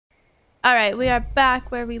Alright, we are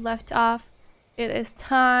back where we left off. It is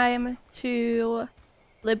time to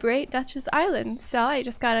liberate Dutch's Island. So I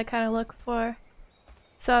just gotta kind of look for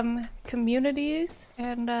some communities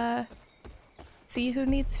and see who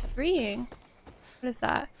needs freeing. What is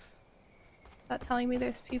that? Is that telling me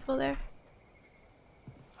there's people there?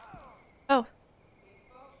 Oh.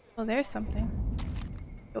 Well, there's something.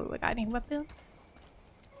 Oh, we got any weapons?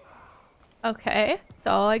 Okay,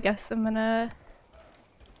 so I guess I'm gonna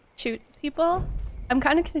shoot people. I'm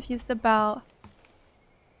kind of confused about...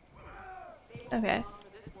 Okay.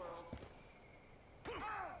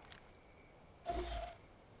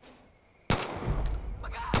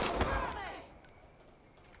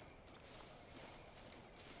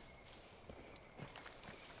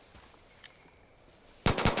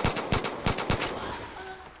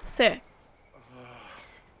 Sick.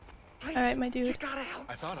 Alright, my dude.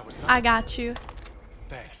 I got you.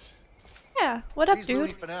 Thanks. Yeah, what up, These dude?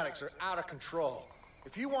 loony fanatics are out of control.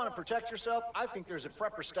 If you want to protect yourself, I think there's a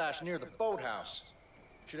prepper stash near the boathouse.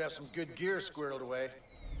 Should have some good gear squirreled away.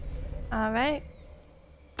 Alright.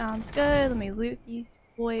 Sounds good. Let me loot these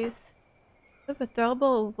boys. With a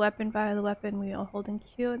throwable weapon by the weapon wheel holding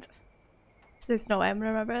Q. There's no way I'm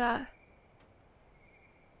gonna remember that.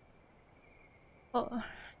 Oh,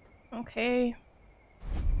 okay.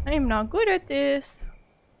 I'm not good at this.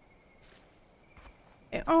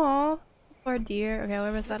 Okay, aw. Poor deer. Okay,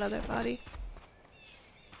 where was that other body?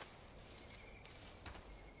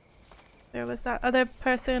 There was that other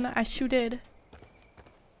person I shooted.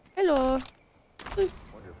 Hello. Oop.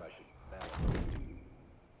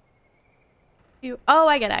 You. Oh,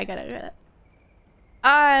 I get it. I get it. I get it.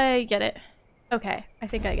 I get it. Okay, I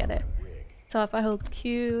think I get it. So if I hold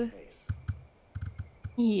Q.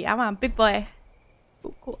 Yeah, I'm on, big boy.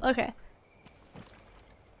 Cool, cool. Okay.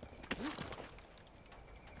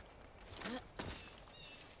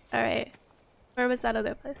 Alright. Where was that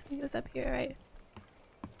other place? I think it was up here, right?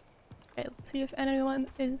 Okay, let's see if anyone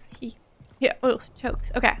is here. Yeah, oh,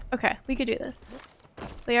 chokes. Okay, okay, we could do this.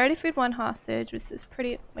 We already freed one hostage, which is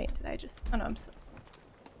pretty... Wait, did I just... Oh no, I'm so...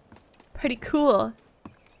 Pretty cool.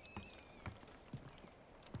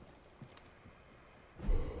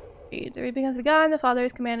 The reaping has begun. The Father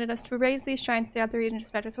has commanded us to raise these shrines throughout the region to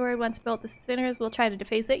spread his word. Once built, the sinners will try to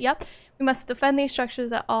deface it. Yep. We must defend these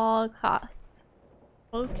structures at all costs.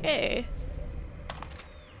 Okay.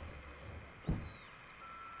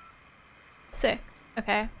 Sick.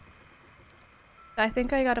 Okay. I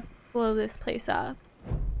think I gotta blow this place up.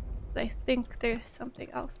 I think there's something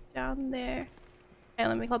else down there. Okay,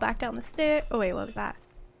 let me go back down the stair. Oh wait, what was that?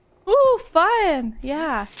 Ooh, fun!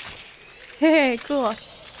 Yeah. Hey, cool.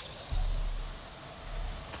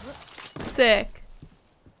 Sick.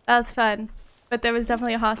 That was fun. But there was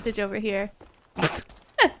definitely a hostage over here.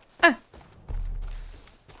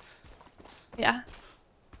 Yeah.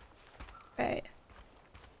 Right.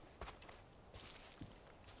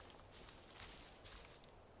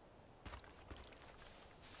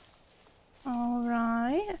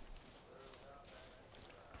 Alright.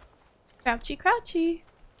 Crouchy, crouchy.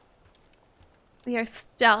 We are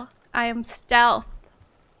stealth. I am stealth.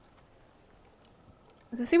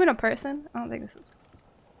 Is this even a person? I don't think this is.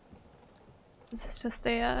 This is just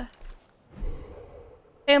a,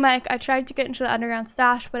 Hey Mike, I tried to get into the underground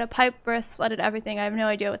stash, but a pipe burst flooded everything. I have no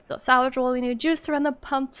idea what's still salvageable. We need juice to run the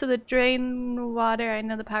pump to the drain water. I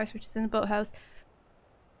know the power switch is in the boathouse,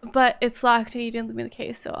 but it's locked and you didn't leave me the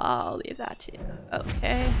case, so I'll leave that to you.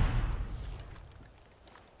 Okay.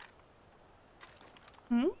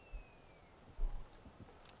 Hmm?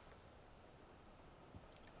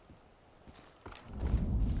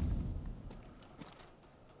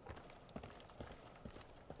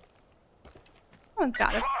 Someone's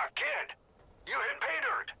got it. Kid, you hit pay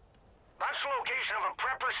dirt. That's the location of a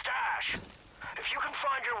prepper stash. If you can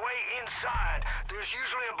find your way inside, there's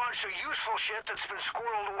usually a bunch of useful shit that's been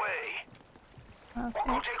squirreled away. Okay.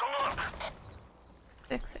 Go take a look.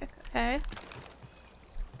 Sick, sick. Okay.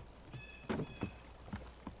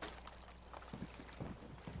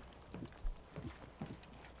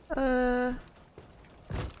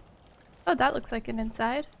 Oh, that looks like an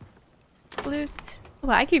inside. Loot. Oh,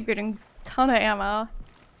 I keep getting a ton of ammo.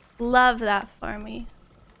 Love that for me.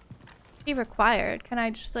 Be required. Can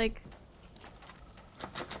I just like...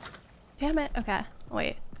 Damn it. Okay.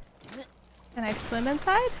 Wait. Can I swim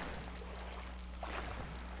inside?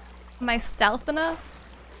 Am I stealth enough?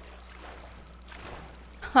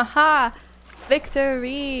 Haha!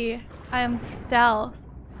 Victory! I am stealth.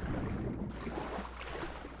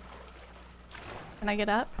 Can I get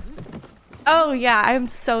up? Oh yeah, I'm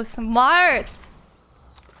so smart!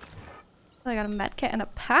 I got a medkit and a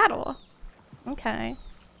paddle. Okay.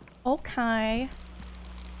 Okay.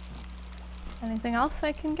 Anything else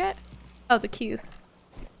I can get? Oh, the keys.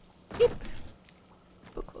 Beep.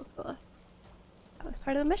 Cool, cool, cool. That was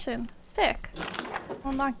part of the mission. Sick.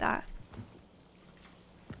 I'll unlock that.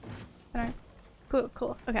 Alright. Cool,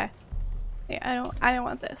 cool. Okay. Yeah, I don't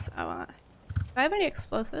want this. I want... Do I have any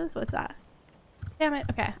explosives? What's that? Damn it.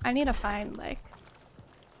 Okay, I need to find, like,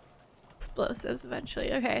 explosives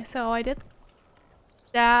eventually. Okay, so I did...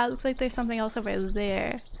 Yeah, looks like there's something else over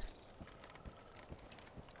there.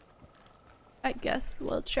 I guess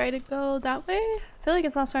we'll try to go that way. I feel like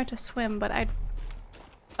it's not starting to swim, but I...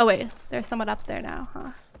 Oh wait, there's someone up there now,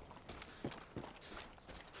 huh?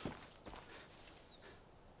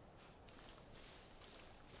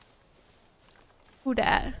 Who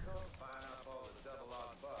dat?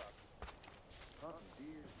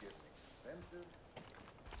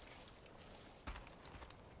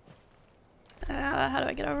 How do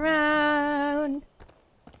I get around?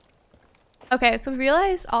 Okay, so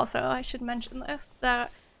realize also, I should mention this,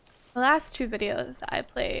 that the last 2 videos I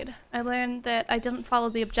played, I learned that I didn't follow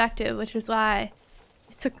the objective, which is why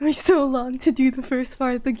it took me so long to do the first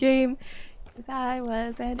part of the game, because I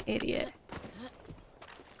was an idiot.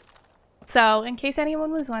 So, in case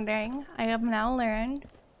anyone was wondering, I have now learned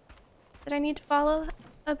that I need to follow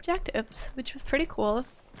objectives, which was pretty cool.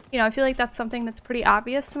 You know, I feel like that's something that's pretty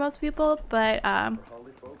obvious to most people, but I'm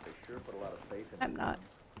not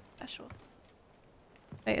special.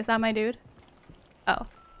 Wait, is that my dude? Oh.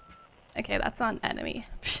 Okay, that's not an enemy.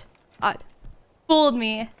 Odd. Fooled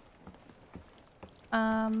me.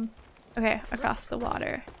 Okay, across the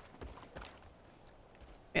water.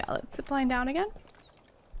 Yeah, let's zip line down again.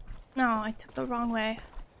 No, I took the wrong way.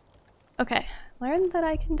 Okay, learned that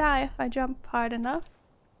I can die if I jump hard enough.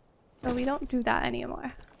 So we don't do that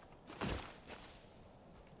anymore.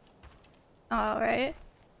 Alright.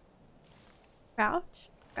 Crouch,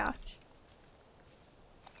 crouch.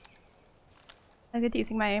 How good do you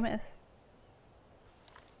think my aim is?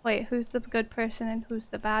 Wait, who's the good person and who's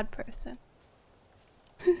the bad person?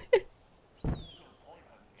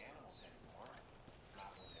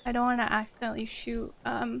 I don't want to accidentally shoot,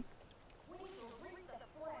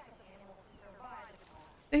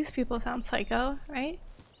 These people sound psycho, right?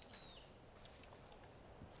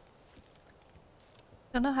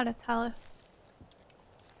 Don't know how to tell if...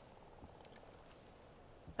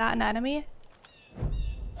 Is that an enemy?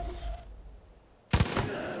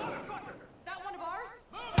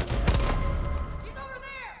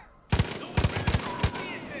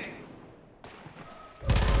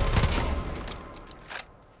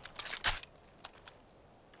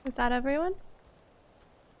 Is that everyone?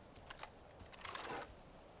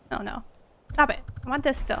 Oh no. Stop it. I want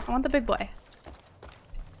this still. I want the big boy.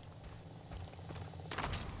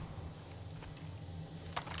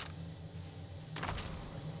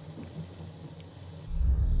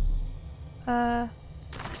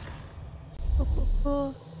 Cool, cool,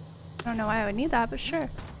 cool. I don't know why I would need that, but sure.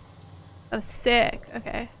 Oh, sick.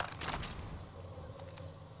 Okay.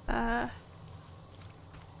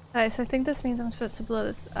 Okay, so I think this means I'm supposed to blow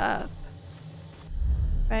this up.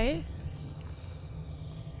 Right?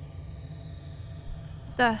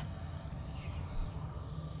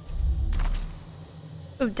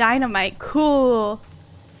 Oh, dynamite. Cool.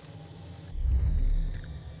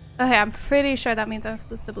 Okay, I'm pretty sure that means I'm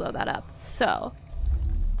supposed to blow that up. So.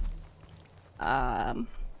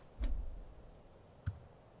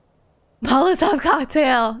 Molotov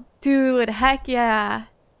cocktail. Dude, heck yeah.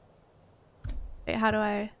 Wait, how do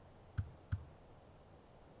I...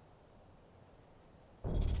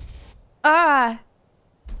 Ah!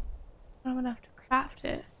 I'm gonna have to craft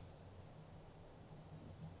it.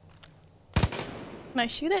 Can I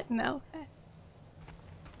shoot it? No. Okay.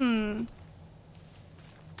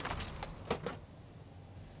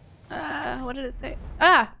 What did it say?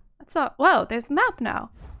 Ah! That's not... Whoa, there's a map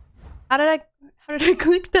now. How did I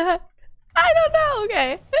click that? I don't know.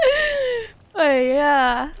 Okay. Oh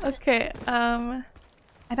yeah. Okay.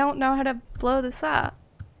 I don't know how to blow this up.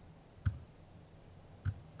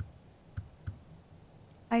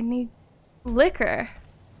 I need liquor.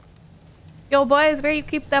 Yo, boys, where you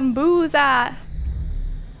keep them booze at?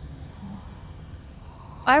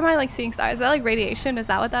 Why am I like seeing stars? Is that like radiation? Is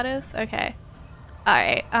that what that is? Okay.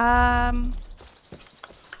 Alright.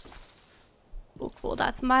 Cool, cool.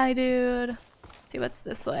 That's my dude. Let's see what's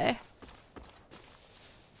this way.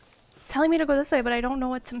 It's telling me to go this way, but I don't know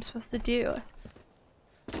what I'm supposed to do.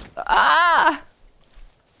 Ah!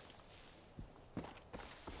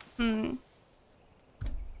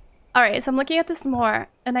 Alright, so I'm looking at this more,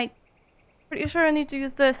 and I'm pretty sure I need to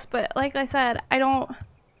use this, but like I said, I don't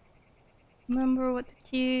remember what the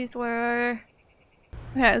keys were.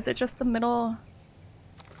 Okay, is it just the middle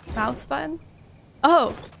mouse button?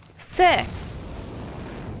 Oh, sick.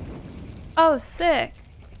 Oh, sick.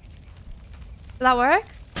 Did that work?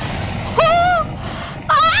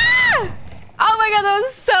 Ah! Oh my god, that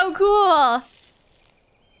was so cool.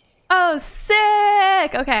 Oh,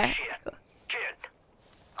 sick. Okay. Shit. Kid,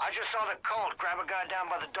 I just saw the cult grab a guy down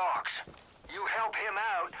by the docks. You help him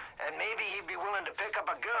out, and maybe he'd be willing to pick up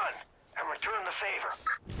a gun and return the favor.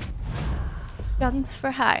 Guns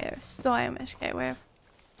for hire. Stormish. Okay,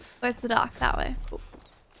 where's the dock? That way. Cool.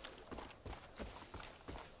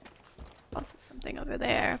 Also something over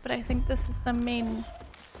there, but I think this is the main.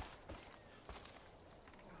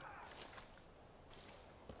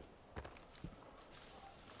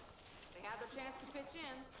 They have the chance to pitch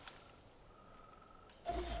in.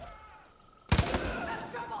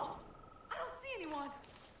 Trouble! I don't see anyone.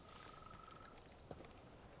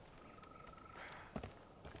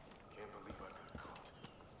 Can't believe I got caught.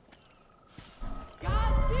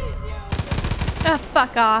 God sees you! Ah,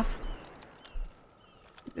 fuck off.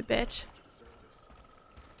 Stupid bitch.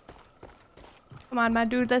 Come on, my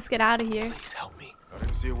dude, let's get out of here. Please help me. I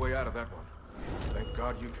didn't see a way out of that one. Thank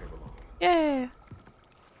God you came along. Yay.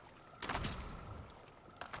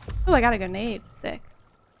 Oh, I got a grenade. Sick.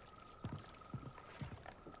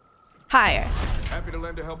 Hire. Happy to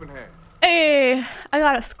lend a helping hand. Hey, I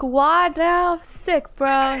got a squad now. Sick,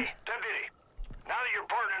 bro. Hey, Deputy. Now that you're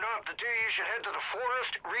partnered up, the two of you should head to the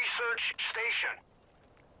Forest Research Station.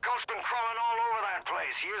 Cult's been crawling all over that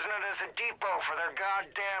place, using it as a depot for their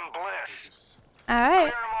goddamn bliss. Alright. Clear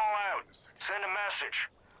them all out. Send a message.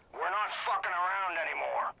 We're not fucking around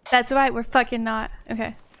anymore. That's right, we're fucking not.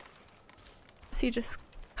 Okay. So you just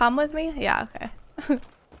come with me? Yeah, okay.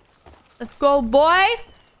 Let's go, boy!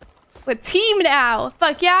 We're team now!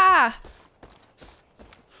 Fuck yeah!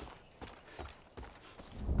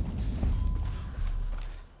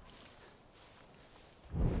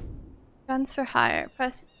 Guns for hire.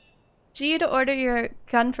 Press G to order your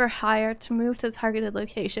gun for hire to move to the targeted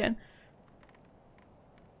location.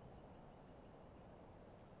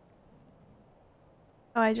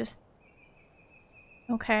 Oh, I just...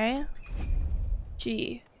 Okay.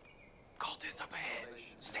 G. Cult is up ahead.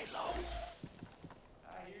 Stay low.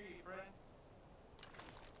 I hear you, friend.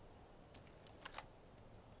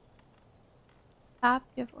 Tap,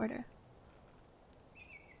 give order.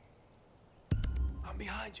 I'm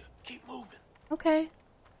behind you. Keep moving. Okay.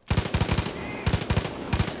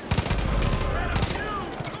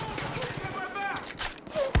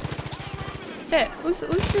 Shit, who's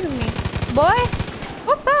shooting me? Boy?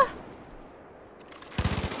 Whoopa!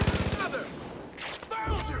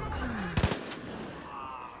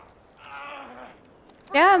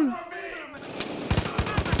 Damn.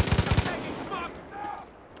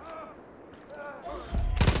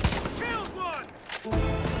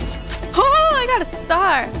 Oh, I got a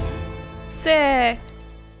star. Sick.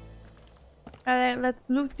 Alright, let's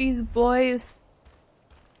loot these boys.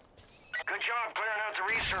 Good job clearing out the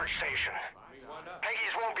research station.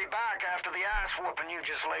 Peggy's won't be back after the ass whooping you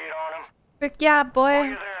just laid on him. Frick yeah, While boy.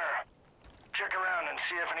 you're there, check around and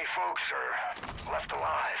see if any folks are left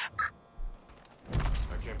alive.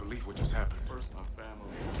 I can't believe what just happened. First my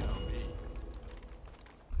family, now me.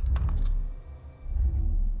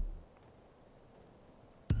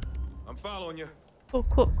 I'm following you. Cool,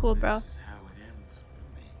 cool, cool, bro. This is how it ends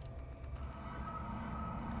with me.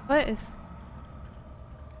 What is...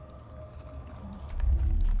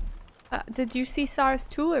 did you see SARS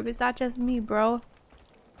too, or was that just me, bro?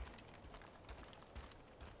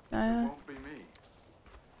 It won't be me,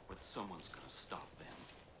 but someone's gonna stop them.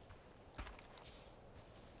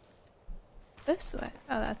 This way.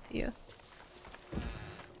 Oh, that's you.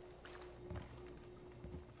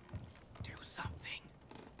 Do something.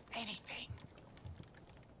 Anything.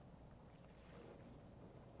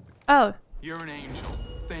 Oh, You're an angel.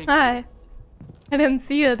 Thank hi. I didn't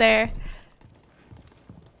see you there.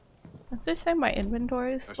 Let's just say my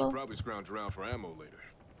inventory is I should full. probably scrounge around for ammo later.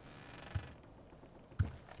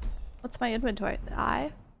 What's my inventory? Is it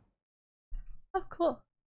I? Oh, cool.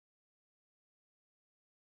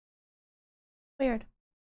 Weird.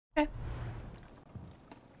 Okay.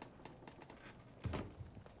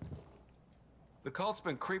 The cult's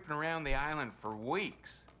been creeping around the island for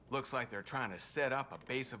weeks. Looks like they're trying to set up a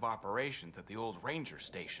base of operations at the old ranger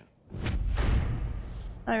station.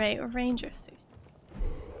 Alright, Ranger Station.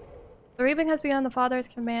 The reaping has begun. The father has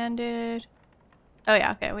commanded. Oh,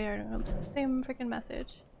 yeah, okay. We are. Oops, same freaking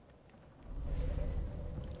message.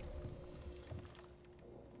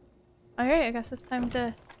 Alright, I guess it's time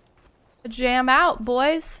to jam out,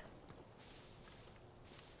 boys.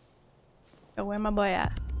 Oh, where my boy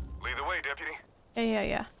at? Lead the way, deputy.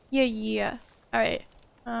 Yeah. Alright.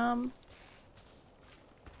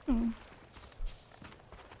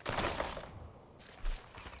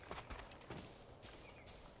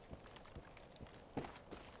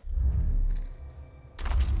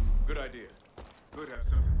 Good idea. Could have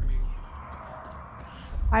something we need.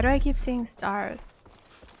 Why do I keep seeing stars?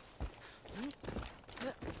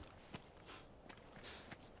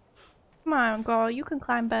 Come on, girl. You can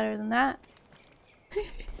climb better than that.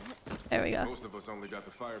 There we go. Most of us only got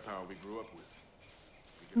the firepower we grew up with.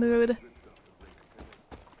 Mood.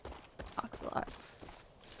 Talks a lot.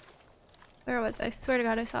 Where was I? Swear to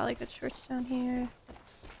God, I saw like a church down here.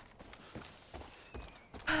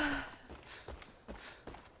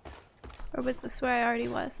 Or was this where I already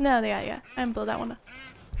was? No, yeah. I didn't blow that one up.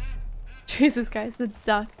 Jesus Christ, the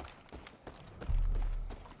duck.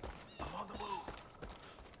 I'm on the move.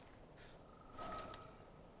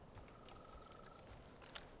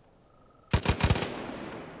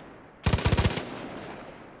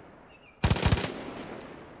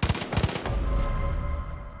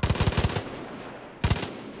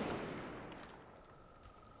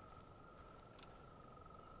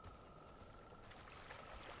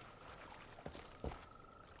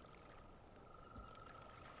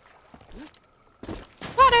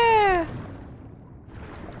 Water!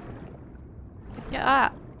 Yeah.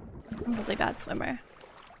 I'm a really bad swimmer.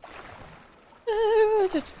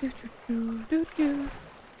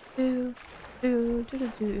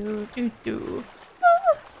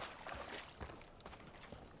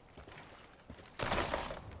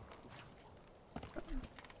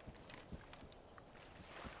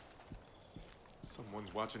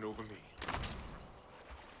 Someone's watching over me.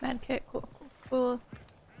 Medkit, cool.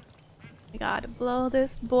 We gotta blow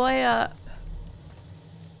this boy up.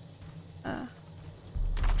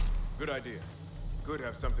 Good idea. Could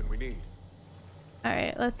have something we need.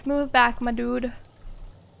 Alright, let's move back, my dude.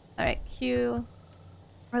 Alright, Q.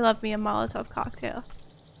 I love me a Molotov cocktail.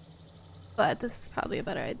 But this is probably a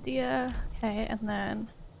better idea. Okay, and then...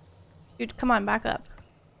 Dude, come on, back up.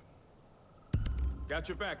 Got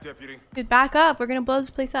your back, deputy. Dude, back up. We're gonna blow this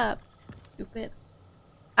place up. Stupid.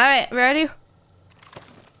 Alright, ready?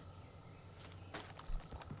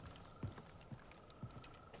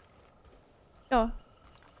 Go.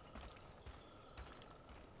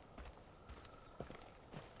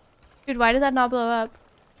 Dude, why did that not blow up?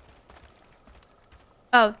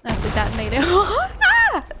 Oh, that's a detonator.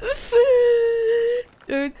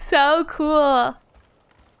 Dude, so cool.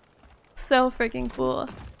 So freaking cool.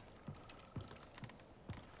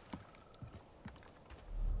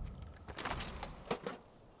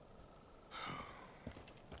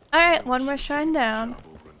 Alright, one more shrine down. Job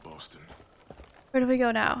over in Boston. Where do we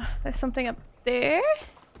go now? There's something up there?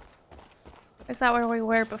 Or is that where we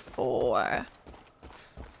were before?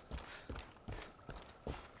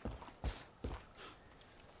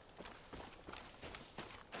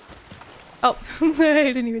 Oh, I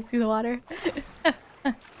didn't even see the water.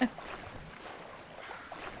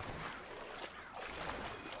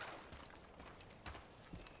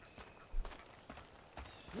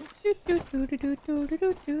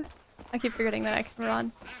 I keep forgetting that I can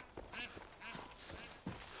run.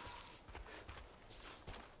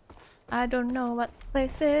 I don't know what the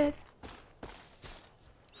place is.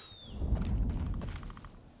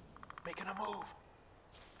 Making a move.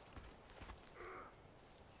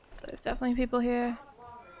 There's definitely people here.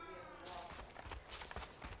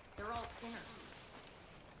 They're all sinners.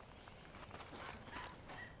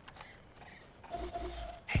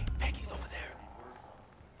 Hey, Peggy's over there.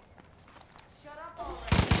 Shut up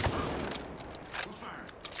already. Who's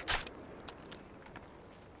firing?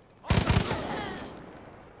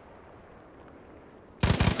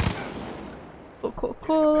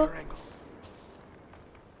 Cool. Better angle.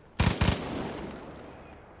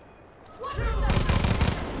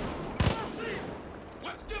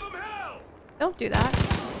 Let's give him hell! Don't do that.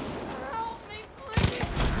 Help me, please.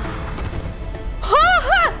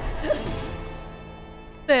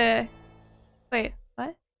 Wait,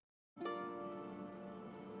 what?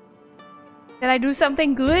 Did I do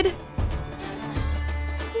something good?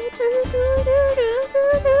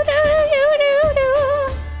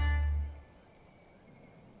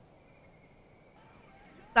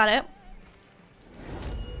 Is that it?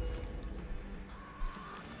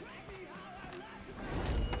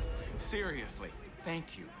 Seriously,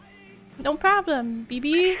 thank you. No problem,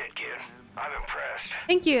 BB. Shit, kid. I'm impressed.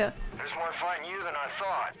 Thank you. There's more fighting you than I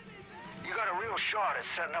thought. You got a real shot at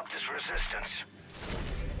setting up this resistance.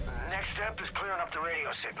 Next step is clearing up the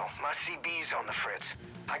radio signal. My CB's on the fritz.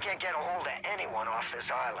 I can't get a hold of anyone off this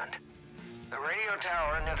island. The radio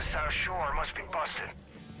tower near the south shore must be busted.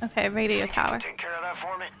 Okay, radio tower. Take care of that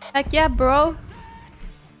for me. Heck yeah, bro.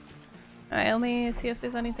 Alright, let me see if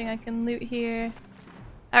there's anything I can loot here.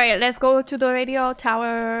 Alright, let's go to the radio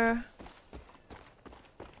tower.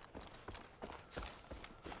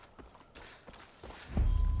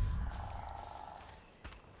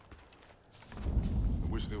 I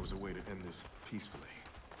wish there was a way to end this peacefully.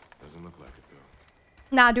 Doesn't look like it,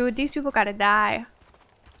 though. Nah, dude, these people gotta die.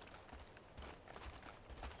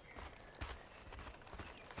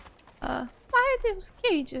 Why are those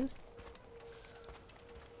cages?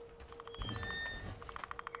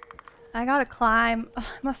 I gotta climb. Ugh,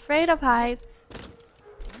 I'm afraid of heights.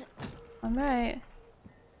 I'm right.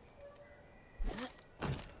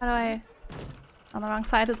 How do I... On the wrong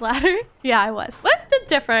side of the ladder? Yeah, I was. What's the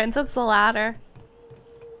difference? It's the ladder.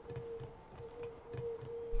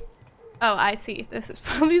 Oh, I see. This is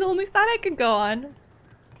probably the only side I could go on.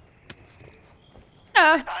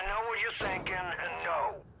 I know what you're thinking, and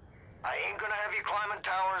no. I ain't gonna have you climbing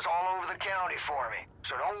towers all over the county for me,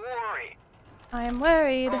 so don't worry. I am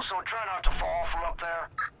worried. Also, try not to fall from up there.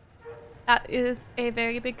 That is a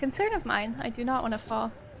very big concern of mine. I do not want to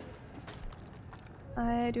fall.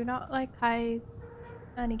 I do not like heights.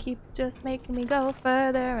 And he keeps just making me go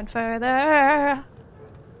further and further.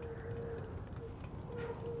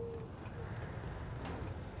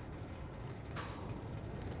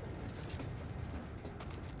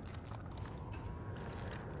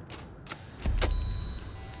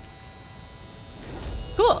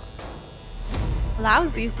 Cool. Well, that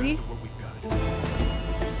was easy.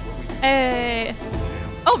 Hey.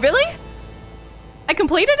 Oh, really? I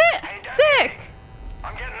completed it? Hey, Sick.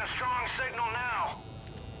 I'm getting a strong signal now.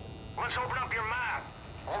 Let's open up your map.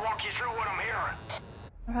 I'll walk you through what I'm hearing.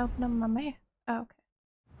 We're opening my map. Oh, okay.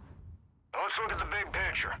 Let's look at the big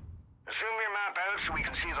picture. Zoom your map out so we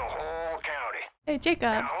can see the whole county. Hey,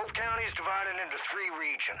 Jacob. Now, Hope County is divided into 3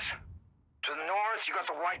 regions. To the north, you got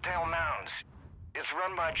the Whitetail Mountains. It's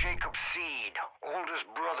run by Jacob Seed, oldest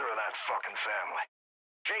brother of that fucking family.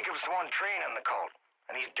 Jacob's the one training the cult,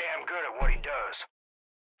 and he's damn good at what he does.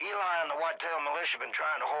 Eli and the Whitetail Militia have been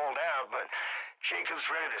trying to hold out, but Jacob's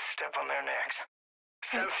ready to step on their necks.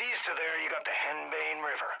 Southeast of there, you got the Henbane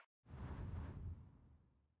River.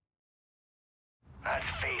 That's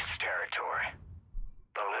Faith's territory.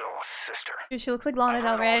 The little sister. Dude, she looks like Lana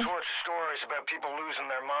Del I've Rey. heard all sorts of stories about people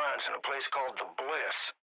losing their minds in a place called the Bliss.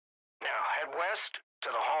 Now, head west to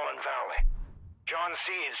the Holland Valley. John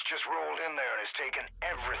Seeds just rolled in there and has taken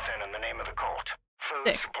everything in the name of the cult. Food,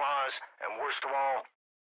 Sick. supplies, and worst of all,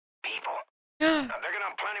 people. Now, they're gonna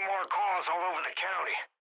have plenty more calls all over the county.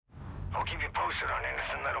 I'll keep you posted on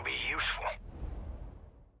anything that'll be useful.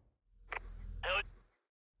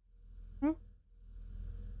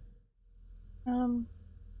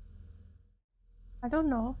 I don't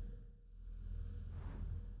know.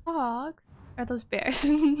 Dogs? Are those bears?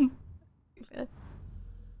 Stupid.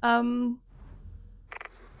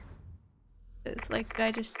 It's like, do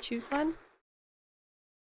I just choose one?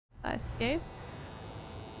 Escape?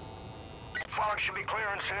 Fog should be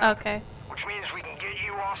clearing soon. Okay. Which means we can get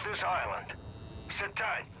you off this island. Sit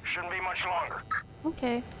tight. Shouldn't be much longer.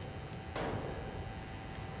 Okay.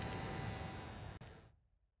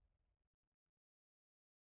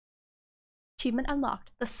 Achievement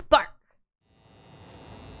unlocked. The spark.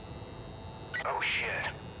 Oh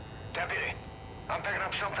shit. Deputy, I'm picking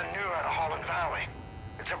up something new out of Holland Valley.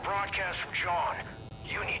 It's a broadcast from John.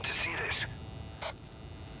 You need to see this.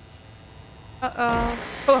 Uh-oh.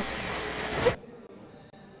 Oh.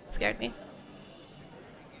 Scared me.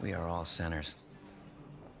 We are all sinners.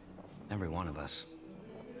 Every one of us.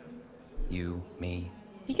 You, me,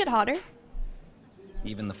 Can you get hotter?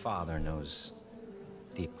 even the Father knows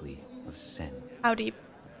deeply of sin. How deep?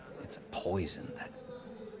 It's a poison that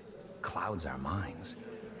clouds our minds.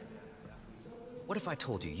 What if I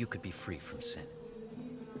told you you could be free from sin?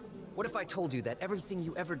 What if I told you that everything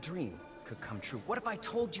you ever dreamed could come true? What if I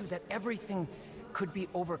told you that everything could be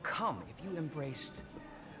overcome if you embraced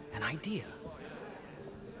an idea?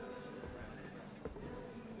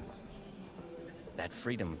 That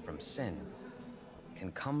freedom from sin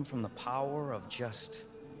can come from the power of just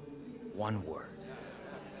one word.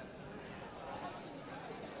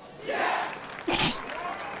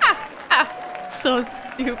 So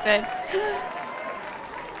stupid.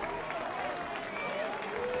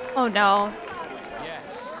 Oh no.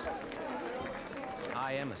 Yes.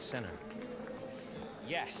 I am a sinner.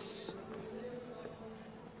 Yes.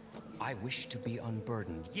 I wish to be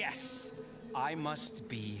unburdened. Yes. I must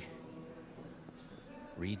be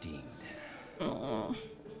redeemed.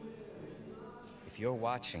 If you're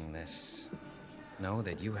watching this, know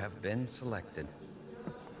that you have been selected.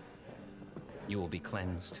 You will be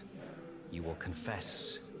cleansed, you will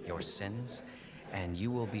confess your sins, and you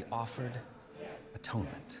will be offered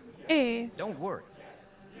atonement. Hey. Don't worry.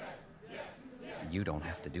 You don't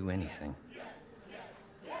have to do anything.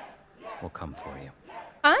 We'll come for you.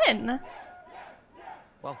 Fun.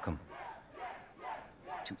 Welcome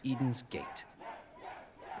to Eden's Gate.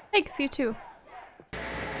 Thanks, you too. Fuck.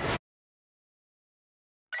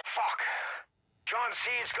 John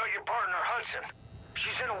Seed's got your partner, Hudson.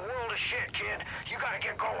 She's in a world of shit, kid. You gotta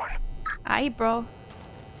get going. Aye, bro.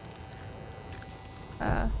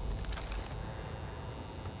 Wow,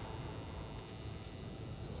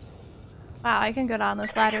 I can go down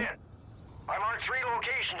this ladder. I marked 3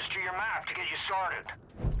 locations to your map to get you started.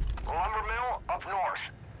 The lumber mill up north,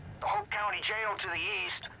 the Hope County Jail to the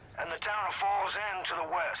east, and the town of Falls End to the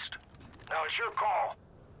west. Now it's your call,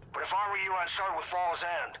 but if I were you, I'd start with Falls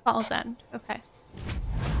End. Falls End. Okay.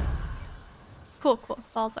 Cool, cool.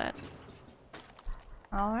 Falls End.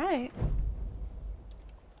 Alright.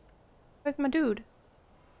 Where's my dude?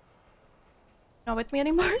 Not with me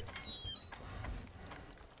anymore?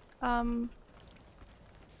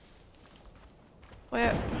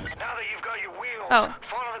 Where? Now that you've got your wheels, Oh.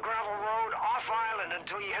 follow the gravel road off island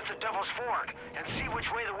until you hit the Devil's Fork and see which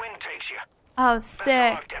way the wind takes you. Oh, Best of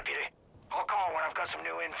sick. luck, Deputy. I'll call when I've got some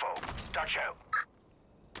new info. Dutch out.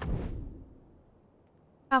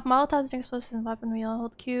 Have Molotovs and explosives in weapon wheel.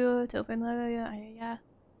 Hold Q to open the yeah.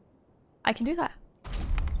 I can do that.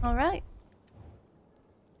 Alright.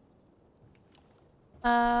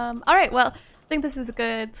 Alright, well, I think this is a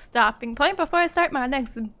good stopping point before I start my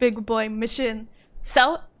next big boy mission.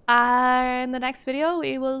 So, in the next video,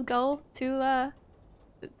 we will go to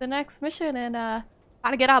the next mission and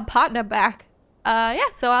try to get our partner back. Yeah,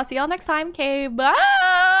 so I'll see y'all next time. Okay,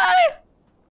 bye!